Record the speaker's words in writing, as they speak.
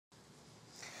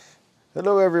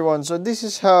Hello everyone, so this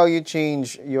is how you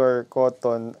change your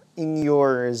cotton in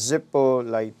your Zippo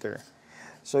Lighter.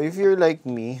 So if you're like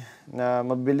me, na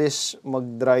mabilis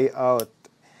mag-dry out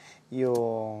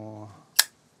yung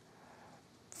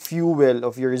fuel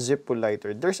of your Zippo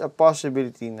Lighter, there's a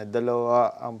possibility na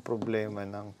dalawa ang problema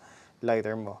ng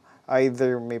lighter mo.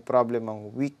 Either may problem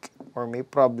ang wick or may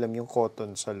problem yung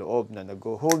cotton sa loob na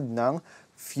nag-hold ng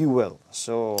fuel.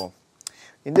 So,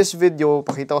 in this video,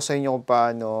 pakita ko sa inyo kung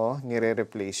paano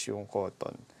nire-replace yung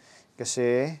cotton.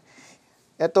 Kasi,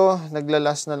 eto,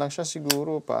 naglalas na lang siya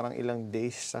siguro parang ilang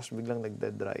days, tapos biglang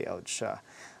nagda-dry out siya.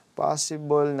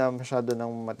 Possible na masyado nang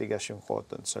matigas yung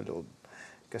cotton sa loob.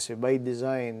 Kasi by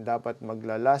design, dapat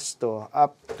maglalas to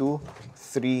up to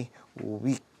 3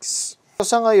 weeks.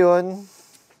 So, sa ngayon,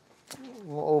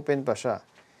 open pa siya.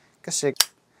 Kasi,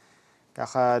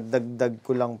 kakadagdag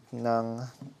ko lang ng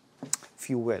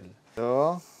fuel.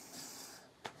 So,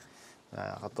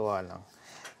 nakakatuwa lang.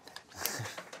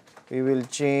 We will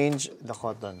change the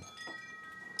cotton.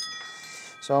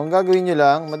 So, ang gagawin nyo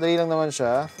lang, madali lang naman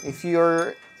siya. If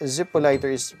your Zippo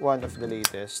Lighter is one of the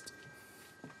latest,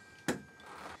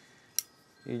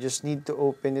 you just need to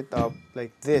open it up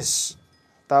like this.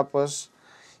 Tapos,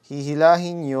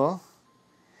 hihilahin nyo.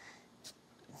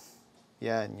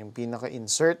 Yan, yung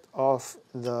pinaka-insert of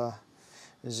the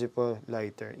Zippo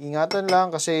Lighter. Ingatan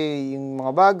lang kasi yung mga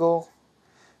bago,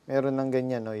 meron ng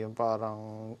ganyan, no? Yung parang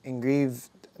engraved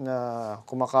na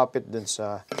kumakapit dun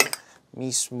sa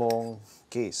mismong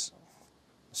case.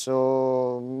 So,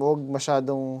 huwag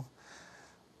masyadong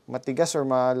matigas or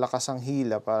malakas ang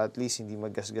hila para at least hindi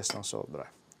magasgas ng sobra.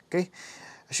 Okay?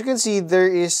 As you can see, there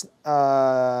is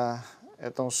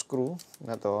etong screw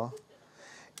na to.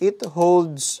 It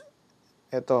holds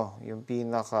ito, yung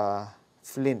pinaka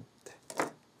flint.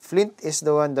 Flint is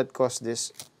the one that caused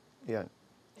this. Yan.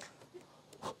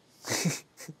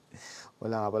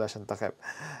 Wala nga pala siyang takip.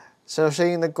 So,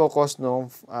 siya yung nagkakos ng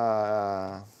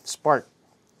spark.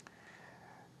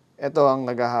 Ito ang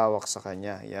naghahawak sa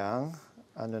kanya. Yang,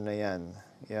 ano na yan?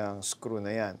 Yang screw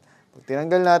na yan. Pag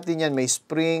tinanggal natin yan, may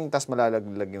spring, tas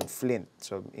malalaglag yung flint.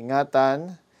 So,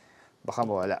 ingatan, baka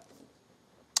mawala.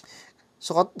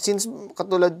 So, since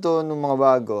katulad to ng mga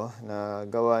bago na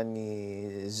gawa ni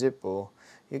Zippo,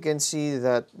 you can see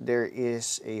that there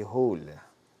is a hole.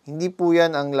 Hindi po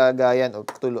yan ang lagayan o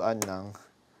tuluan ng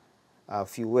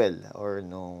fuel or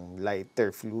nung lighter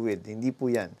fluid. Hindi po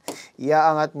yan.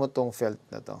 Iaangat mo tong felt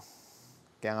na to.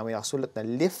 Kaya nga may nakasulat na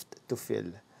lift to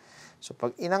fill. So,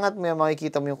 pag inangat mo yan,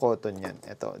 makikita mo yung cotton yan.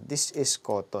 Ito, this is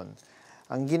cotton.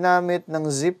 Ang ginamit ng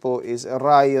Zippo is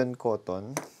Rayon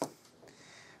Cotton.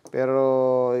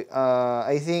 Pero,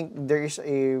 I think there is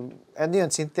a, ano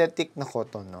yun, synthetic na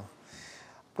cotton, no?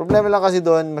 Problema lang kasi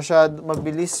doon,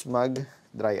 mabilis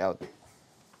mag-dry out.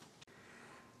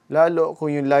 Lalo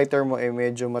kung yung lighter mo ay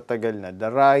medyo matagal na. The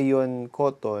Rayon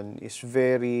Cotton is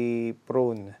very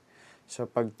prone sa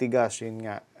pagtigas, yun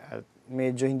nga. At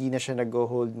medyo hindi na siya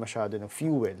nag-hold masyado ng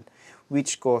fuel,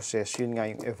 which causes, yun nga,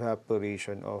 yung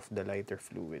evaporation of the lighter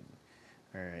fluid.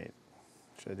 Alright.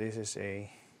 So, this is a...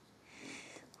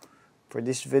 For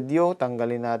this video,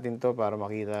 tanggalin natin to para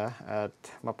makita at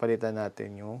mapalitan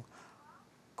natin yung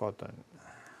cotton.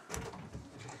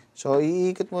 So,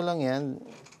 iikot mo lang yan.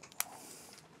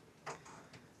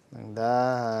 Ng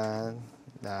dahan,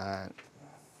 dahan.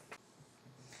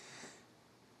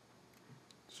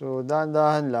 So,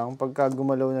 dahan-dahan lang. Pagka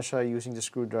gumalaw na siya using the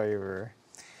screwdriver,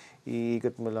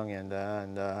 iikot mo lang yan,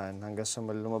 dahan-dahan, hanggang sa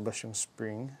lumabas yung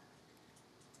spring.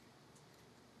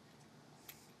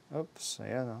 Oops,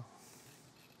 ayan o.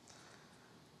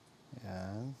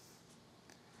 Ayan.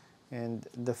 And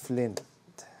the flint.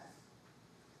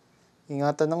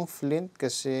 Ingatan ng flint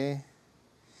kasi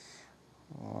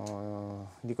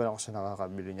hindi ko lang kung saan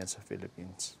nakakabili niyan sa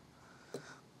Philippines.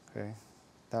 Okay.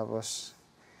 Tapos,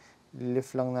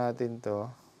 lift lang natin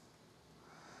to.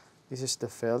 This is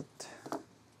the felt.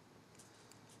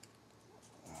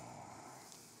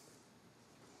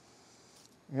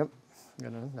 Yep.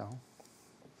 Ganun lang.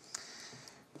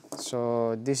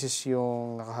 So, this is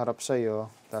yung nakaharap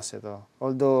sa'yo. Tapos ito.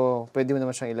 Although, pwede mo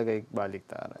naman siyang ilagay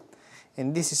baliktaran.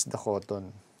 And this is the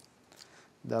cotton.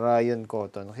 The Rayon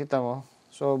Cotton. Nakita mo?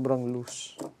 Sobrang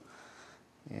loose.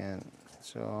 Ayan.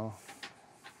 So,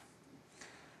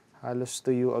 halos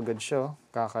tuyo agad siya.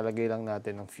 Kakalagay lang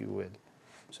natin ng fuel.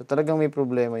 So, talagang may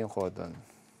problema yung cotton.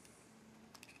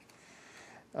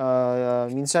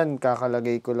 Minsan,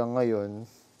 kakalagay ko lang ngayon.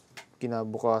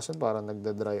 Kinabukasan, parang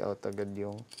nagda-dry out agad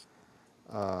yung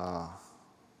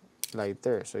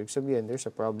lighter. So, ibig sabihin, there's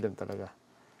a problem talaga.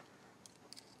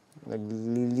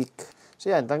 Nagli-leak.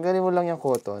 So, yan. Tanggalin mo lang yung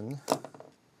cotton.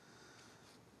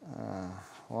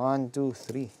 1, 2,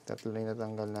 3. Tatlo na yung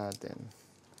natanggal natin.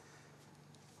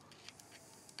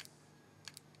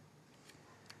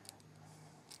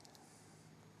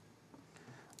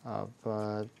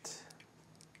 Apat.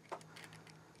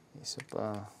 Isa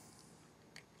pa.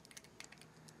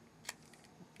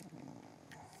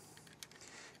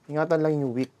 Ingatan lang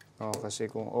yung wick. Kasi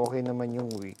kung okay naman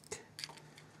yung wick,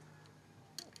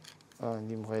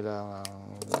 hindi mo kailangan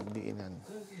diinan.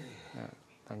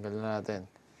 Tanggal na natin.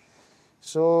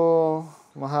 So,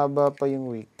 mahaba pa yung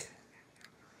wick.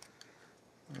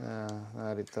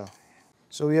 Narito.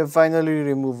 So, we have finally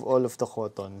removed all of the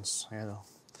cottons. Ayan o.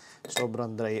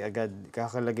 Sobrang dry agad.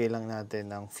 Kakalagay lang natin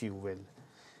ng fuel.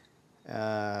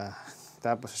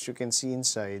 Tapos, as you can see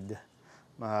inside,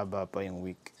 mahaba pa yung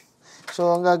wick. So,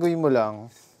 ang gagawin mo lang,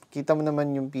 kita mo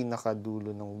naman yung pinakadulo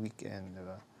ng wick end,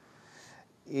 diba?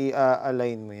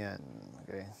 I-align mo yan.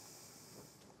 Okay?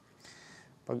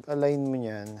 Pag align mo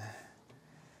yan,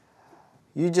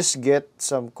 you just get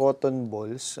some cotton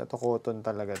balls. Ito cotton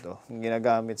talaga to.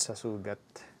 Ginagamit sa sugat.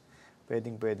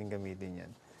 Pwedeng gamitin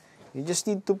yan. You just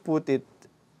need to put it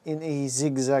in a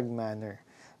zigzag manner.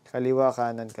 Kaliwa,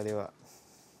 kanan, kaliwa.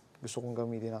 Gusto kong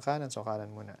gamitin ng kanan, so kanan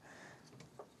muna.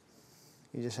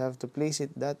 You just have to place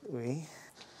it that way.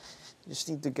 You just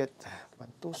need to get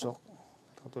pantusok.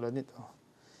 Tulad nito.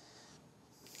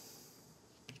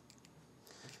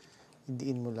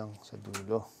 Idiin mo lang sa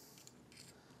dulo.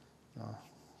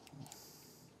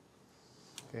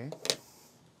 Okay.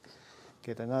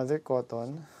 Get another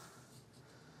cotton.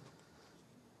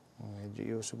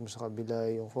 Medyo iusog mo sa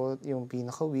kabila yung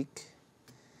pinaka-wick.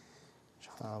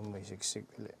 Tsaka may siksik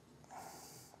ulit.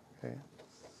 Okay.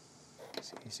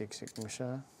 Siksik mo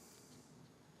siya.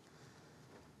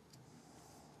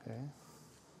 Okay.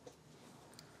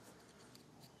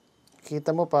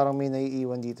 Kita mo parang may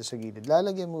naiiwan dito sa gilid.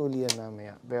 Lalagyan mo uli yan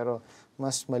mamaya. Pero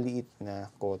mas maliit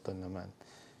na cotton naman.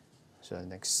 So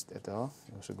next, ito.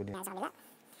 Iusog ulit. Sa kabila.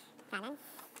 Kanan.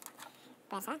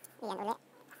 Pwersa. Iyan uli.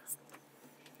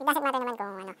 It doesn't matter naman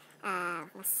kung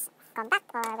mas compact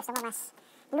or gusto mo mas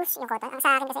loose yung cotton. Ang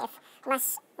sa akin kasi if mas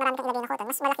marami kang ilagay na cotton,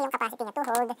 mas malaki yung capacity niya to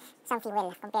hold some fuel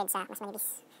compared sa mas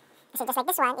manipis. Kasi just like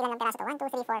this one, ilan lang piraso to? 1,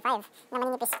 2, 3, 4, 5. Na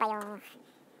maninipis pa yung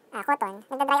cotton.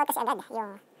 Nagda-dry out kasi agad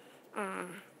yung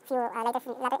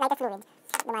lighter fluid.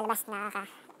 Lumalabas na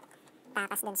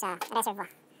nakakatakas dun sa reservoir.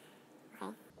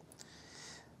 Okay.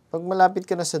 Pag malapit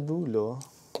ka na sa dulo,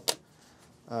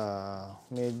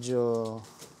 medyo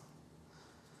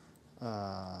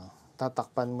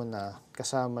tatakpan mo na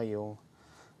kasama yung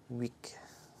wick.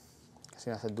 Kasi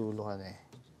nasa dulo ka na eh.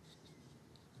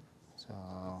 So,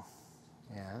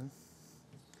 yan.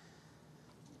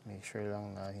 Make sure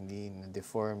lang na hindi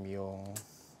na-deform yung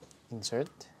insert.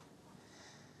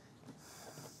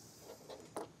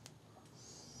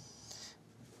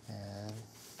 Yan.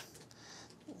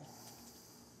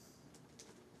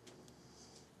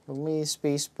 Pag may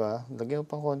space pa, lagyan mo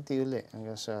pang konti uli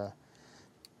hanggang sa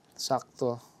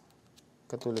sakto.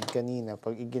 Katulad kanina,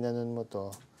 pag iginanon mo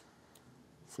to,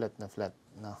 flat na flat.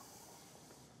 No?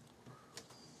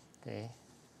 Okay.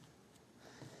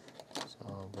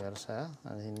 So, versa.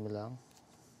 Anahin mo lang.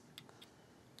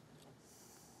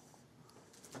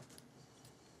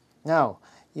 Now,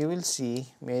 you will see,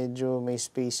 medyo may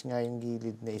space nga yung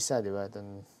gilid na isa, di ba?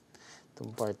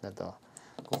 Itong part na to.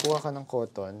 Kukuha ka ng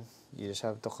cotton, you just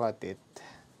have to cut it.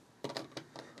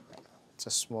 It's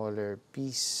a smaller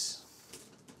piece.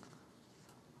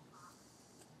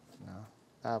 No?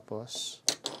 Tapos,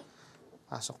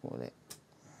 pasok mo ulit.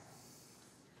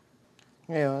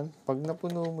 Ngayon, pag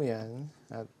napuno mo yan,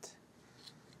 at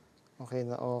okay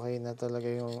na talaga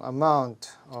yung amount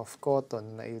of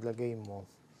cotton na ilagay mo,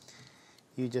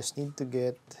 you just need to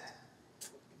get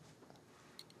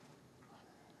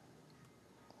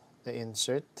the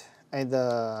insert,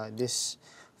 this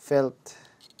felt.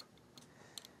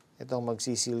 Itong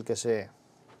magsisil kasi.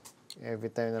 Every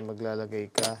time na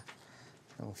maglalagay ka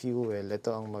ng fuel,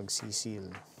 ito ang magsisil.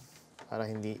 Para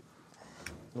hindi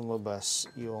lumabas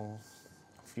yung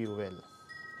fuel.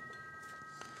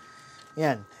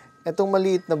 Yan. Itong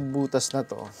maliit na butas na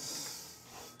to,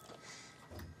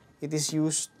 it is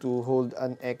used to hold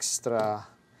an extra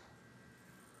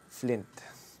flint.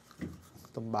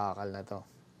 Itong bakal na to.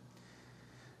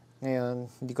 Ngayon,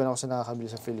 hindi ko na ako nakakabili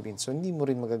sa Philippines, so hindi mo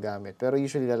rin magagamit. Pero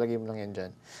usually, lalagay mo lang yan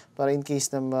dyan. Para in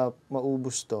case na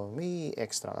maubos to, may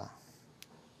extra ka.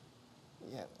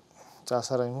 Yan.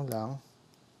 Sasaray mo lang.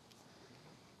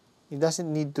 It doesn't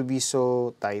need to be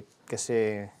so tight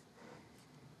kasi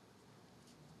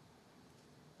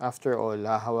after all,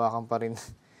 hahawakan pa rin.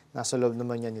 Nasa loob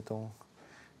naman yan itong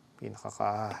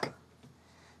pinakakaha.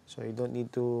 So, you don't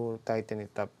need to tighten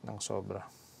it up ng sobra.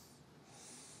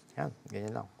 Yan,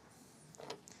 ganyan lang.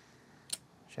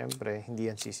 Siyempre,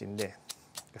 hindi yan sisindi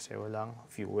kasi walang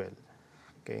fuel.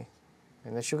 Okay?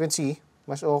 And as you can see,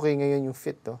 mas okay ngayon yung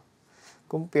fit to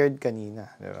compared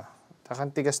kanina, di ba?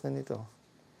 Takantigas na nito.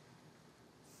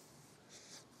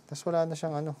 Tapos wala na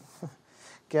siyang ano.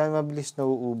 Kaya mabilis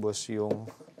nauubos yung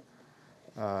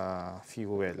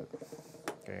fuel.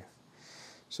 Okay.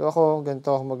 So ako,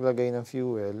 ganito ako maglagay ng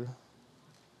fuel.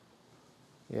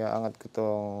 Iaangat ko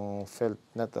tong felt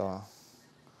na to.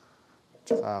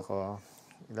 Tsaka ako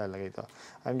ilalagay ito.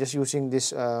 I'm just using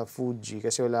this Fuji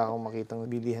kasi wala akong makitang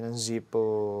bilihan ng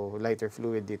Zippo Lighter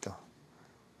fluid dito.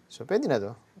 So pwede na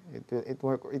to.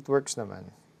 It works naman.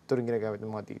 Ito rin ginagamit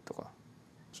ng mga tito ko.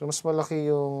 So mas malaki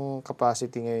yung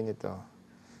capacity ngayon nito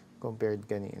compared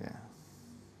kanina.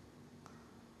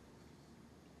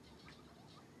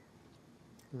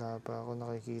 Wala pa ako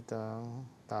nakikitang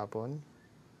tapon.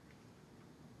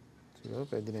 Siguro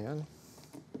pwede na yan.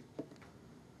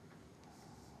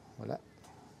 Wala.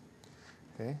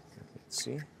 Okay, let's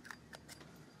see.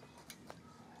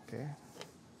 Okay.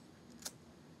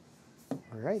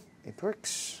 Alright, it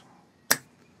works.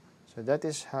 So that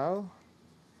is how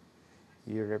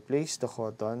you replace the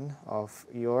cotton of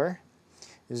your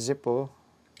Zippo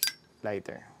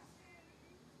lighter.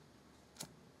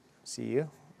 See you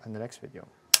on the next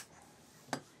video.